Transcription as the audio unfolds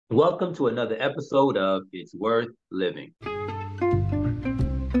Welcome to another episode of It's Worth Living.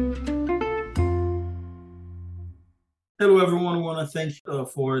 Hello, everyone. I want to thank you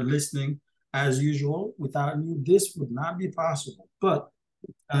for listening. As usual, without you, this would not be possible. But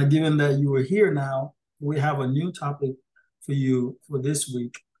given that you are here now, we have a new topic for you for this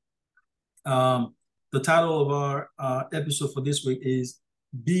week. The title of our episode for this week is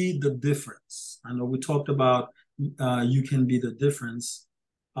Be the Difference. I know we talked about You Can Be the Difference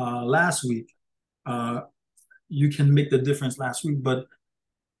last week. Uh, you can make the difference last week, but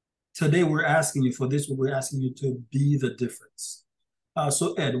today we're asking you for this, we're asking you to be the difference.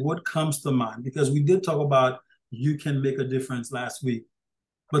 So Ed, what comes to mind? Because we did talk about you can make a difference last week,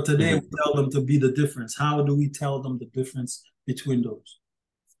 but today we Mhm. tell them to be the difference. How do we tell them the difference between those?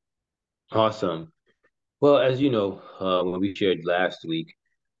 Awesome. Well, as you know, when we shared last week,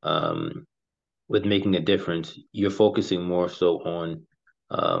 um, with making a difference, you're focusing more so on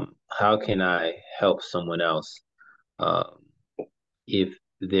how can I help someone else um, if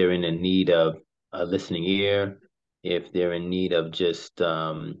they're in a need of a listening ear, if they're in need of just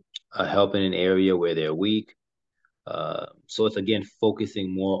a help in an area where they're weak. So it's again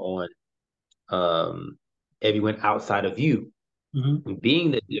focusing more on everyone outside of you. Mhm,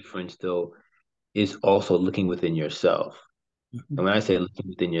 Being the difference, though, is also looking within yourself. And mhm, when I say looking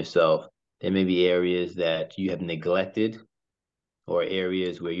within yourself, there may be areas that you have neglected or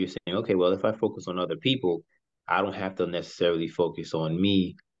areas where you're saying, okay, well, if I focus on other people, I don't have to necessarily focus on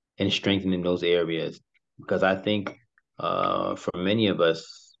me and strengthening those areas. Because I think for many of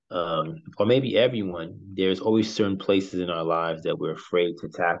us, or maybe everyone, there's always certain places in our lives that we're afraid to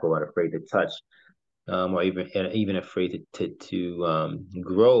tackle or afraid to touch, or even afraid to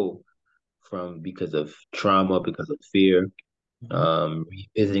grow from because of trauma, because of fear, mhm,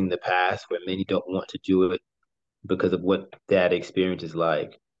 revisiting the past where many don't want to do it because of what that experience is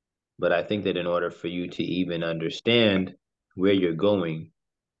like. But I think that in order for you to even understand where you're going,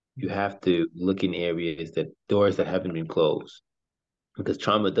 you mhm, have to look in areas that doors that haven't been closed because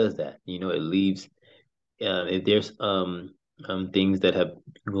trauma does that. It leaves if there's things that have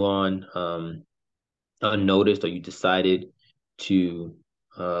gone unnoticed or you decided to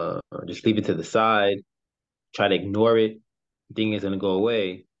just leave it to the side, try to ignore it, thing is going to go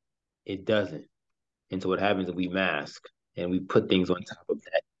away. It doesn't. And so what happens is we mask and we put things on top of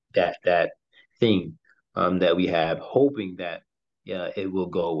that thing that we have, hoping that it will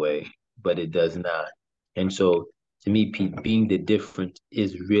go away, but it does not. And so to me, being the difference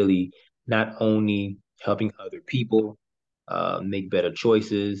is really not only helping other people make better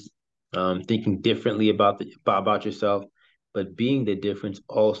choices, thinking differently about yourself, but being the difference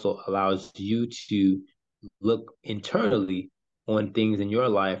also allows you to look internally on things in your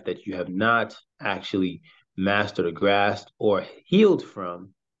life that you have not actually mastered or grasped or healed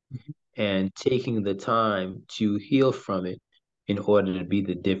from, and taking the time to heal from it in order to be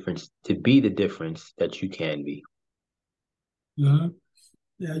the difference that you can be. mhm.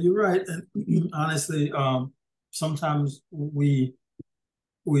 Yeah, you're right. And honestly, sometimes we're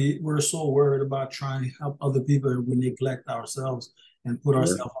so worried about trying to help other people and we neglect ourselves and put Yeah.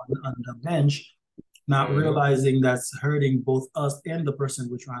 ourselves on the bench, not Mhm. realizing that's hurting both us and the person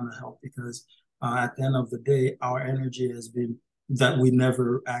we're trying to help because at the end of the day, our energy has been that we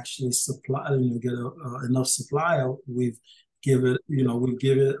never actually supply, get enough supply of. We've give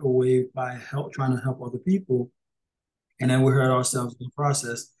it away by trying to help other people, and then we hurt ourselves in the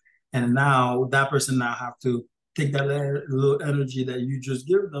process. And now that person now have to take that little energy that you just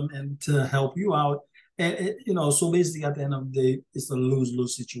give them and to help you out. And so basically at the end of the day, it's a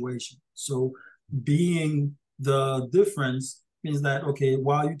lose-lose situation. So being the difference means that okay,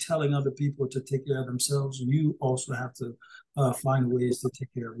 while you're telling other people to take care of themselves, you also have to find ways to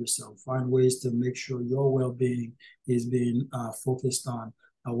take care of yourself, find ways to make sure your well-being is being focused on.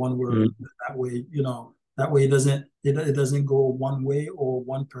 One word Mhm. that way, that way it doesn't go one way or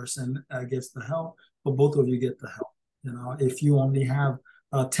one person gets the help, but both of you get the help. If you only have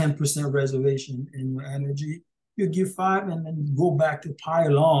a 10% reservation in your energy, you give five and then go back to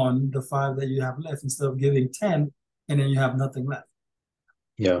pile on the five that you have left instead of giving 10 and then you have nothing left.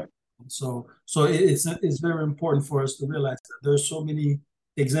 Yeah. So it's very important for us to realize that there's so many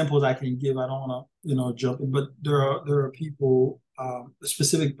examples I can give. I don't want to jump in, but there are people, a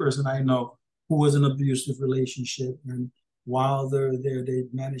specific person I know who was in an abusive relationship, and while they're there, they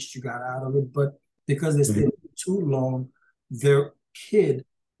managed to get out of it. But because they Mhm. stayed too long, their kid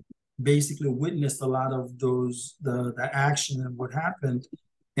basically witnessed a lot of the action and what happened,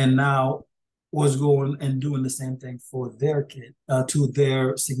 and now was going and doing the same thing for their kid to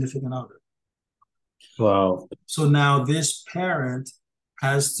their significant other. Wow. So now this parent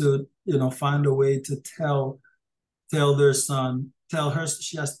has to, find a way to tell their son,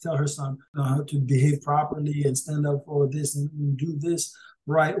 she has to tell her son, how to behave properly and stand up for this and do this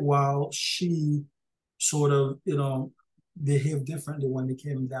right, while she sort of, behave differently when it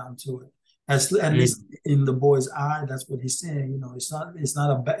came down to it. At least in the boy's eye, that's what he's saying.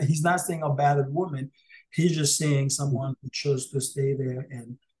 He's not saying a battered woman. He's just saying someone who chose to stay there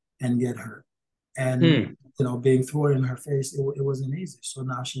and get hurt. And being thrown in her face, it wasn't easy. So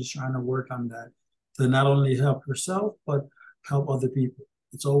now she's trying to work on that to not only help herself but help other people.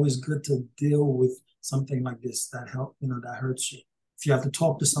 It's always good to deal with something like this that that hurts you. If you have to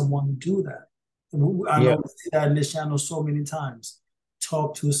talk to someone, do that. I know we see that in this channel so many times.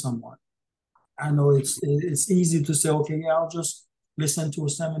 Talk to someone. I know it's easy to say, okay, yeah, I'll just listen to a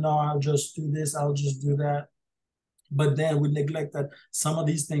seminar, I'll just do this, I'll just do that. But then we neglect that some of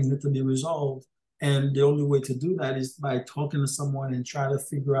these things need to be resolved. And the only way to do that is by talking to someone and try to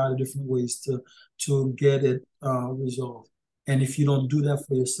figure out different ways to get it resolved. And if you don't do that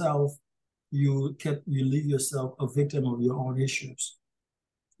for yourself, you leave yourself a victim of your own issues.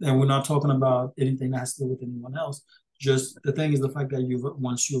 And we're not talking about anything that has to do with anyone else. Just the thing is the fact that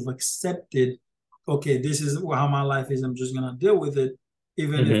once you've accepted, okay, this is how my life is, I'm just gonna deal with it,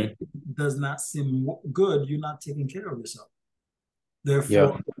 even if it does not seem good, you're not taking care of yourself.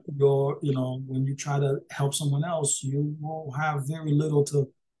 Therefore, when you try to help someone else, you will have very little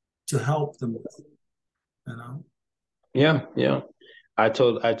to help them with. Yeah. I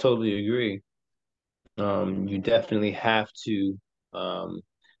totally agree. You definitely have to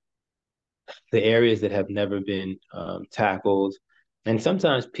the areas that have never been tackled. And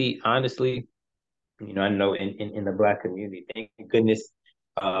sometimes, Pete, honestly, I know in the Black community, thank goodness,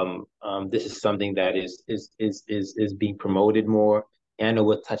 this is something that is being promoted more. And I know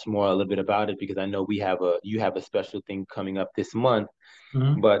we'll touch more a little bit about it because I know you have a special thing coming up this month.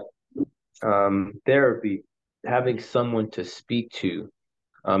 But therapy, having someone to speak to,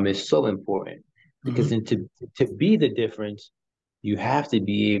 is so important because to be the difference, you have to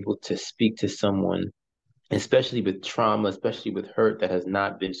be able to speak to someone, especially with trauma, especially with hurt that has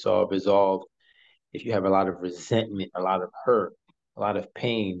not been resolved. If you have a lot of resentment, a lot of hurt, a lot of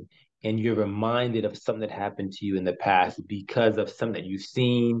pain, and you're reminded of something that happened to you in the past because of something that you've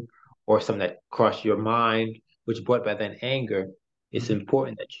seen or something that crossed your mind, which brought back that anger, it's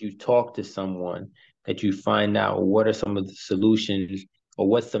important that you talk to someone, that you find out what are some of the solutions or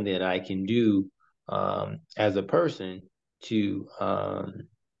what's something that I can do as a person to I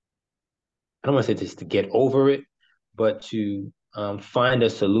don't want to say just to get over it, but to find a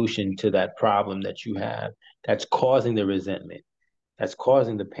solution to that problem that you have that's causing the resentment, that's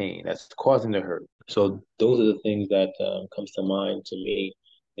causing the pain, that's causing the hurt. So those are the things that comes to mind to me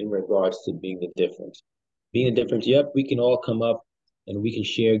in regards to being the difference. Being the difference, yep, we can all come up and we can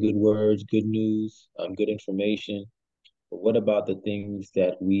share good words, good news, good information. But what about the things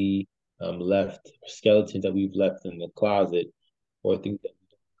that we left, skeletons that we've left in the closet, or things that we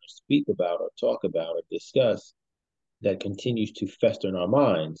don't speak about or talk about or discuss that continues to fester in our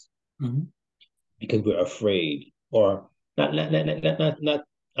minds because we're afraid, or not, I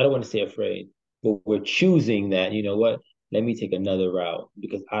don't want to say afraid, but we're choosing that, you know what, let me take another route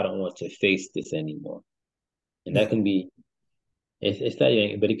because I don't want to face this anymore. And that can be, it's not,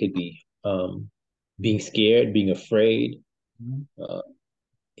 but it could be being scared, being afraid.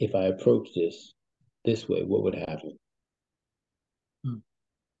 If I approach this way, what would happen?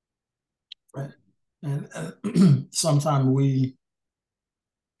 Right. And sometimes we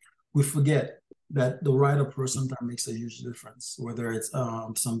forget that the right approach sometimes makes a huge difference, whether it's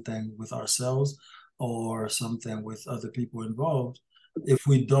something with ourselves or something with other people involved. If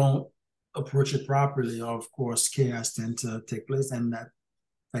we don't approach it properly, of course, chaos tends to take place, and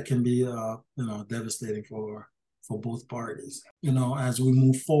that can be devastating for both parties. As we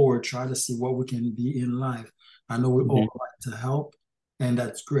move forward, try to see what we can be in life. I know we all like to help, and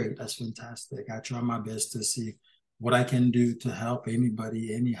that's great. That's fantastic. I try my best to see what I can do to help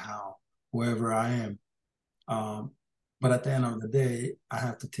anybody, anyhow, wherever I am. But at the end of the day, I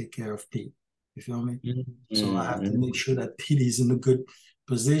have to take care of Pete. You feel me? So I have to make sure that Pete is in a good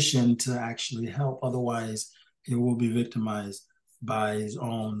position to actually help. Otherwise, he will be victimized by his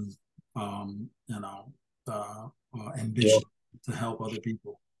own, ambition to help other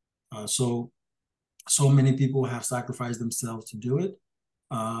people. So many people have sacrificed themselves to do it.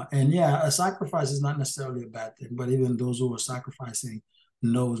 And yeah, a sacrifice is not necessarily a bad thing, but even those who are sacrificing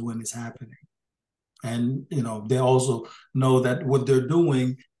knows when it's happening. And, they also know that what they're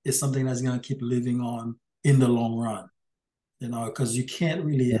doing is something that's going to keep living on in the long run, because you can't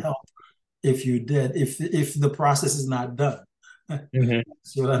really help if you're dead, if the process is not done. Hmm.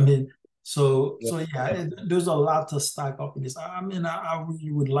 See what I mean? So, Yeah. yeah, there's a lot to stack up in this. I mean, I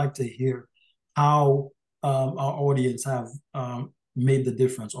really would like to hear how our audience have made the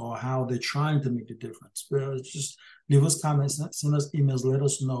difference or how they're trying to make the difference. Well, just leave us comments, send us emails, let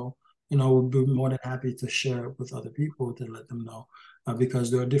us know. We'll be more than happy to share it with other people to let them know because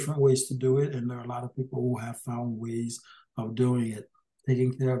there are different ways to do it, and there are a lot of people who have found ways of doing it.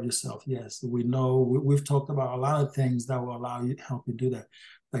 Taking care of yourself, yes, we know we've talked about a lot of things that will allow you help you do that,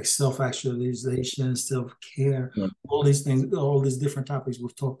 like self-actualization, self-care, all these things, all these different topics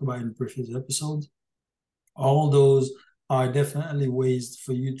we've talked about in previous episodes. All those are definitely ways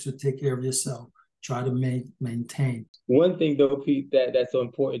for you to take care of yourself. Try to maintain. One thing though, Pete, that's so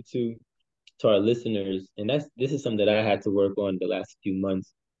important to our listeners, and this is something that I had to work on the last few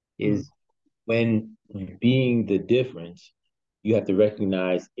months, Mm. is when being the difference, you have to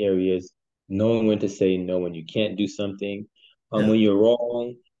recognize areas, knowing when to say no, when you can't do something, Yeah. when you're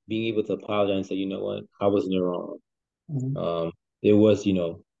wrong, being able to apologize and say, you know what, I wasn't wrong. Mhm. There was,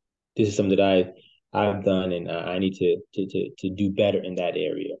 this is something that I've done, and I need to do better in that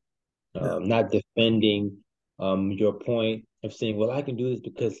area. Yeah. Not defending your point of saying, well, I can do this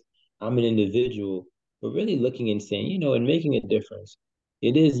because I'm an individual, but really looking and saying, and making a difference.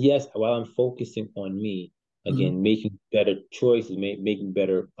 It is, yes, while I'm focusing on me, Mhm. again, making better choices, making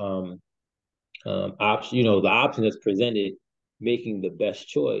better option, the option that's presented, making the best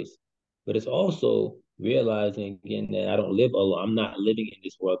choice. But it's also realizing again that I don't live alone. I'm not living in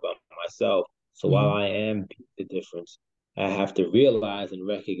this world by myself. So while Mhm. I am the difference, I have to realize and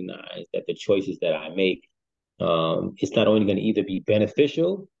recognize that the choices that I make, it's not only going to either be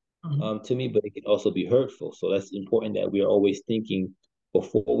beneficial Mhm. to me, but it can also be hurtful. So that's important that we are always thinking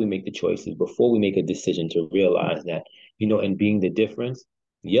before we make the choices, before we make a decision, to realize that, in being the difference,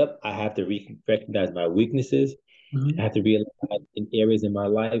 yep, I have to recognize my weaknesses. I Mhm. have to realize in areas in my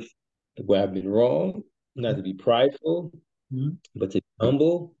life where I've been wrong, not to be prideful, Mhm. but to be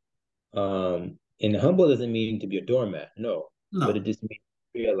humble. And humble doesn't mean to be a doormat, no, but No. it just means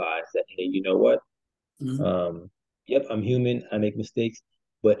to realize that, hey, you know what? Mhm. Um, yep, I'm human. I make mistakes,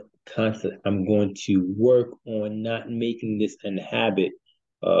 but constantly I'm going to work on not making this an habit,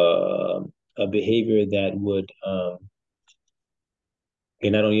 a behavior that would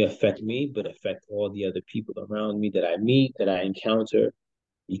can not only affect me, but affect all the other people around me that I meet, that I encounter.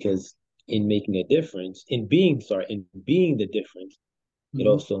 Because in making a difference, in being the difference, it Mhm.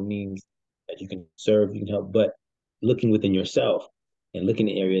 also means that you can serve, you can help, but looking within yourself and looking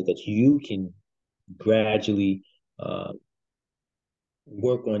at areas that you can gradually uh,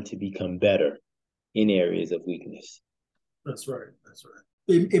 work on to become better in areas of weakness. That's right. That's right.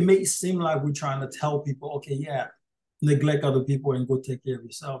 It may seem like we're trying to tell people, okay, yeah, neglect other people and go take care of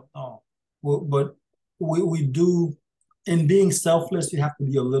yourself. No, but we do. In being selfless, you have to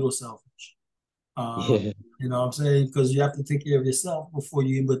be a little selfish. Um, Yeah. you know what I'm saying? Because you have to take care of yourself before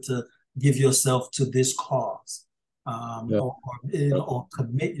you're able to give yourself to this cause, Yeah. or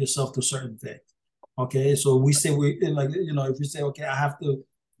commit yourself to certain things. Okay, so we say if we say, okay, I have to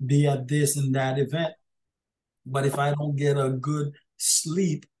be at this and that event, but if I don't get a good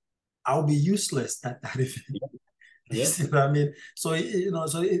sleep, I'll be useless at that event. You Yeah. see what I mean? So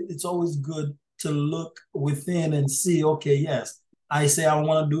it's always good to look within and see, okay, yes, I say I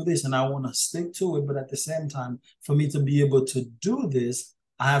want to do this and I want to stick to it, but at the same time, for me to be able to do this,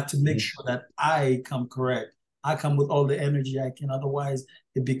 I have to make Mhm. sure that I come correct. I come with all the energy I can. Otherwise,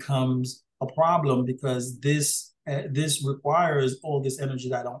 it becomes a problem because this requires all this energy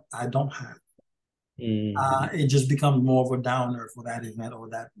that I don't have. Mhm. It just becomes more of a downer for that event or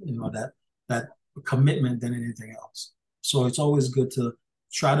that commitment than anything else. So it's always good to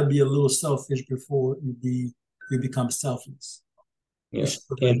try to be a little selfish before you become selfless. We Yeah. should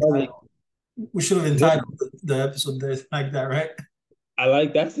have And entitled, we should have good. entitled the episode there like that, right? I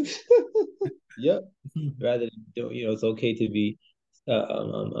like that. Yep. Rather than it's okay to be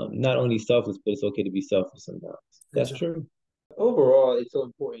not only selfless, but it's okay to be selfish sometimes. That's Exactly. true. Overall, it's so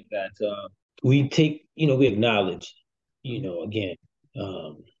important that we take, we acknowledge, again,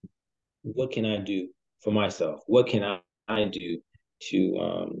 um, what can I do for myself? What can I do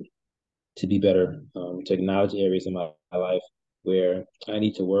to to be better, to acknowledge areas in my life where I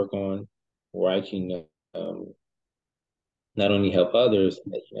need to work on, where I can not only help others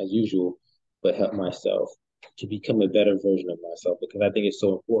as usual, but help myself to become a better version of myself. Because I think it's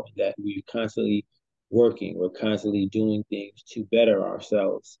so important that we're constantly working, we're constantly doing things to better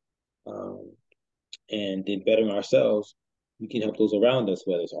ourselves. Um, and in bettering ourselves, we can help those around us,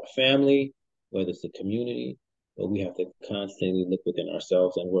 whether it's our family, whether it's the community, but we have to constantly look within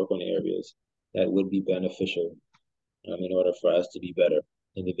ourselves and work on areas that would be beneficial in order for us to be better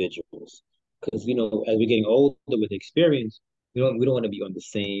individuals. Because as we're getting older with experience, we don't want to be on the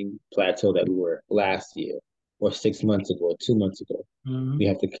same plateau that we were last year, or 6 months ago, or 2 months ago. Mm-hmm. We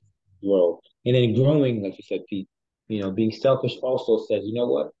have to grow, and then growing, like you said, Pete. Being selfish also says, you know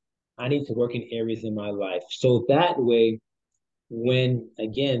what? I need to work in areas in my life so that way, when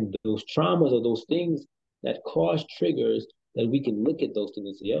again those traumas or those things that cause triggers, that we can look at those things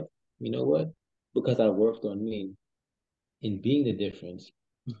and say, yep, you know what? Because I worked on me in being the difference,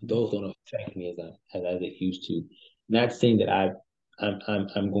 those don't affect me as it used to. Not saying that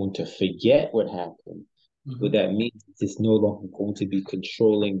I'm going to forget what happened. What Mm-hmm. that means is it's no longer going to be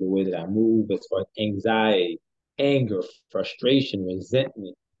controlling the way that I move as far as anxiety, anger, frustration,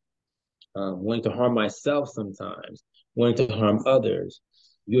 resentment, wanting to harm myself sometimes, wanting to harm others.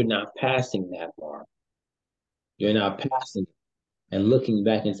 You're not passing that bar. You're not passing it and looking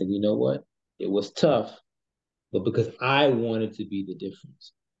back and saying, you know what? It was tough, but because I wanted to be the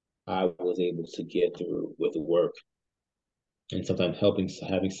difference, I was able to get through with work, and sometimes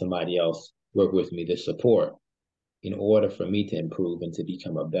having somebody else work with me to support in order for me to improve and to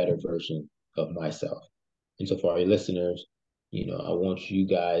become a better version of myself. And so for our listeners, I want you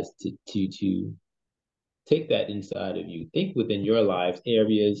guys to take that inside of you. Think within your lives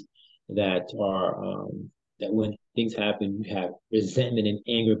areas that are that when things happen, you have resentment and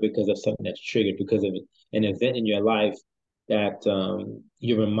anger because of something that's triggered because of an event in your life that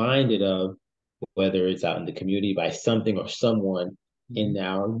you're reminded of, whether it's out in the community by something or someone. Mm-hmm. And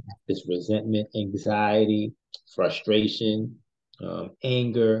now this resentment, anxiety, frustration,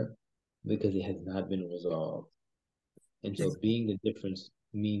 anger, because it has not been resolved. And so being the difference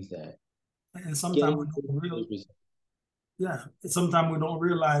means that And sometimes we getting don't real, those yeah. Sometimes we don't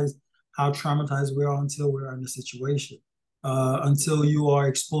realize how traumatized we are until we're in the situation. Until you are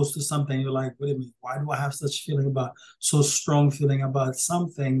exposed to something, you're like, wait a minute, why do I have such feeling about so strong feeling about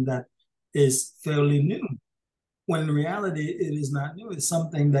something that is fairly new? When in reality it is not new. It's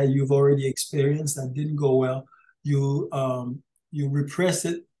something that you've already experienced that didn't go well. You repress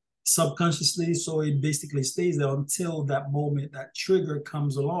it subconsciously, so it basically stays there until that moment, that trigger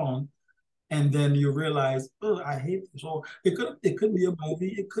comes along, and then you realize, oh, I hate this. Or it could be a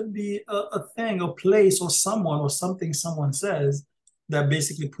movie, it could be a thing, a place, or someone, or something someone says that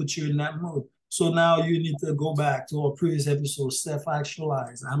basically puts you in that mood. So now you need to go back to our previous episode,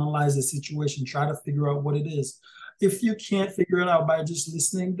 self-actualize, analyze the situation, try to figure out what it is. If you can't figure it out by just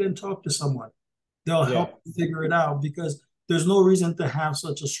listening, then talk to someone. They'll help Yeah, you figure it out, because there's no reason to have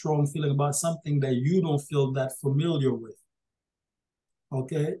such a strong feeling about something that you don't feel that familiar with.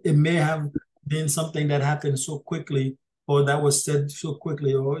 Okay, it may have been something that happened so quickly, or that was said so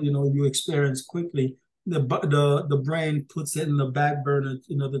quickly, or you experienced quickly. The brain puts it in the back burner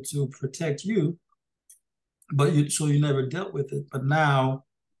in order to protect you, but you never dealt with it. But now,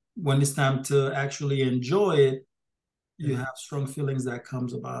 when it's time to actually enjoy it, you have strong feelings that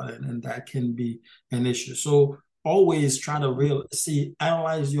comes about it, and that can be an issue. So always try to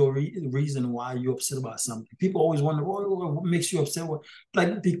analyze your reason why you're upset about something. People always wonder, what makes you upset?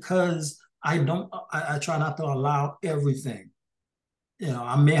 Like, because I try not to allow everything.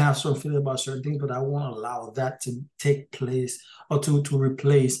 I may have some feeling about certain things, but I won't allow that to take place, or to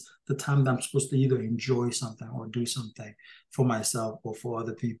replace the time that I'm supposed to either enjoy something or do something for myself or for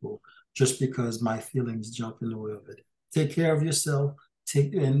other people, just because my feelings jump in the way of it. Take care of yourself,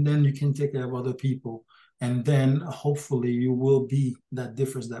 and then you can take care of other people. And then hopefully you will be that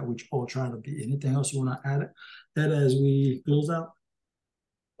difference that we're all trying to be. Anything else you want to add as we close out?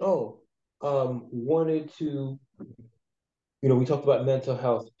 Oh, wanted to, we talked about mental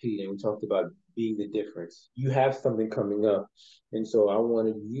health, Pete, and we talked about being the difference. You have something coming up. And so I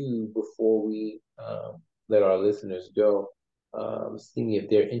wanted you, before we let our listeners go, seeing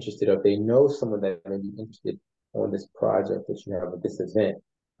if they're interested, or if they know someone that may be interested on this project that you have, with this event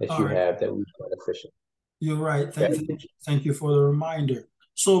that All you right. have that we call official. You're right. Okay? Thank you for the reminder.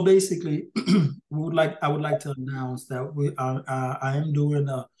 So basically, I would like to announce that I am doing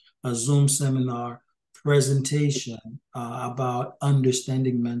a Zoom seminar presentation about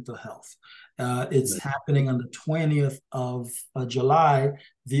understanding mental health. It's happening on the 20th of July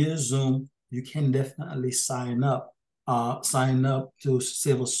via Zoom. You can definitely sign up to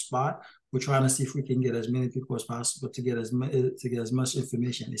save a spot. We're trying to see if we can get as many people as possible to get as much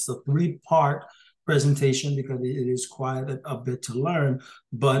information. It's a three-part presentation, because it is quite a bit to learn,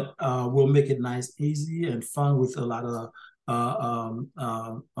 but we'll make it nice, easy, and fun, with a lot of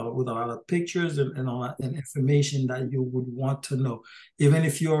pictures and all that, and information that you would want to know. Even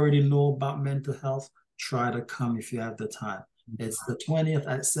if you already know about mental health, try to come if you have the time. It's the 20th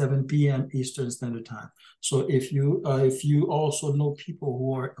at 7 p.m. Eastern Standard Time. So if you also know people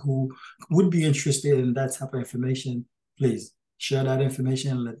who would be interested in that type of information, please share that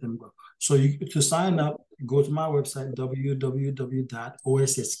information and let them go. So to sign up, go to my website,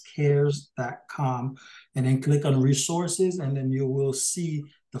 www.osscares.com, and then click on resources, and then you will see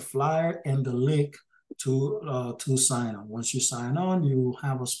the flyer and the link to sign on. Once you sign on, you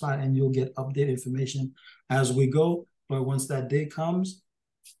have a spot and you'll get update information as we go. But once that day comes,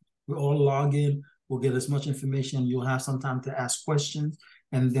 we all log in. We'll get as much information. You'll have some time to ask questions,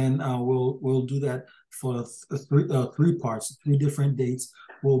 and then we'll do that for three parts, 3 different dates.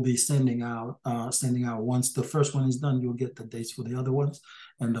 We'll be sending out. Once the first one is done, you'll get the dates for the other ones,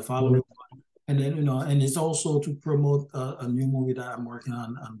 and the following one. And then and it's also to promote a new movie that I'm working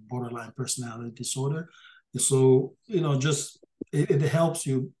on borderline personality disorder. So just it helps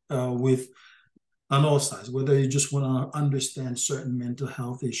you with on all sides, whether you just want to understand certain mental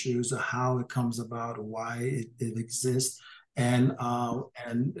health issues, or how it comes about, why it exists, and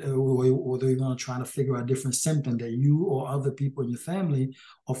whether you're going to try to figure out different symptoms that you or other people in your family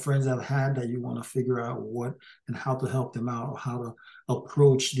or friends have had, that you want to figure out what and how to help them out, or how to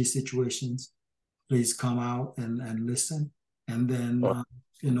approach these situations. Please come out and listen, and then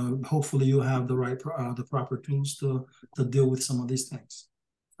hopefully you'll have the proper tools to deal with some of these things.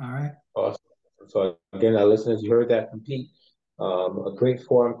 All right. Awesome. So again, our listeners, you heard that from Pete. A great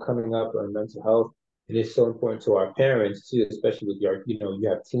forum coming up on mental health. It is so important to our parents too, especially with your, you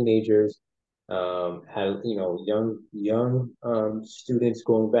have teenagers, young students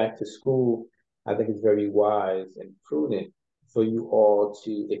going back to school. I think it's very wise and prudent for you all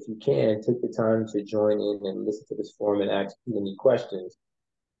to, if you can, take the time to join in and listen to this forum and ask any questions,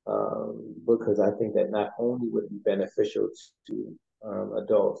 because I think that not only would it be beneficial to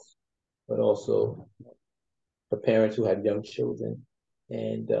adults, but also for parents who have young children.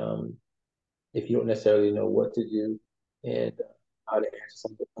 And if you don't necessarily know what to do and how to answer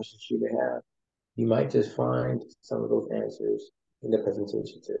some of the questions you may have, you might just find some of those answers in the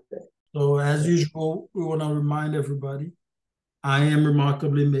presentation today. So as usual, we want to remind everybody, I am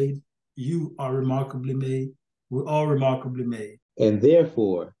remarkably made. You are remarkably made. We're all remarkably made. And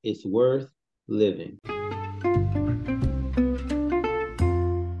therefore, it's worth living.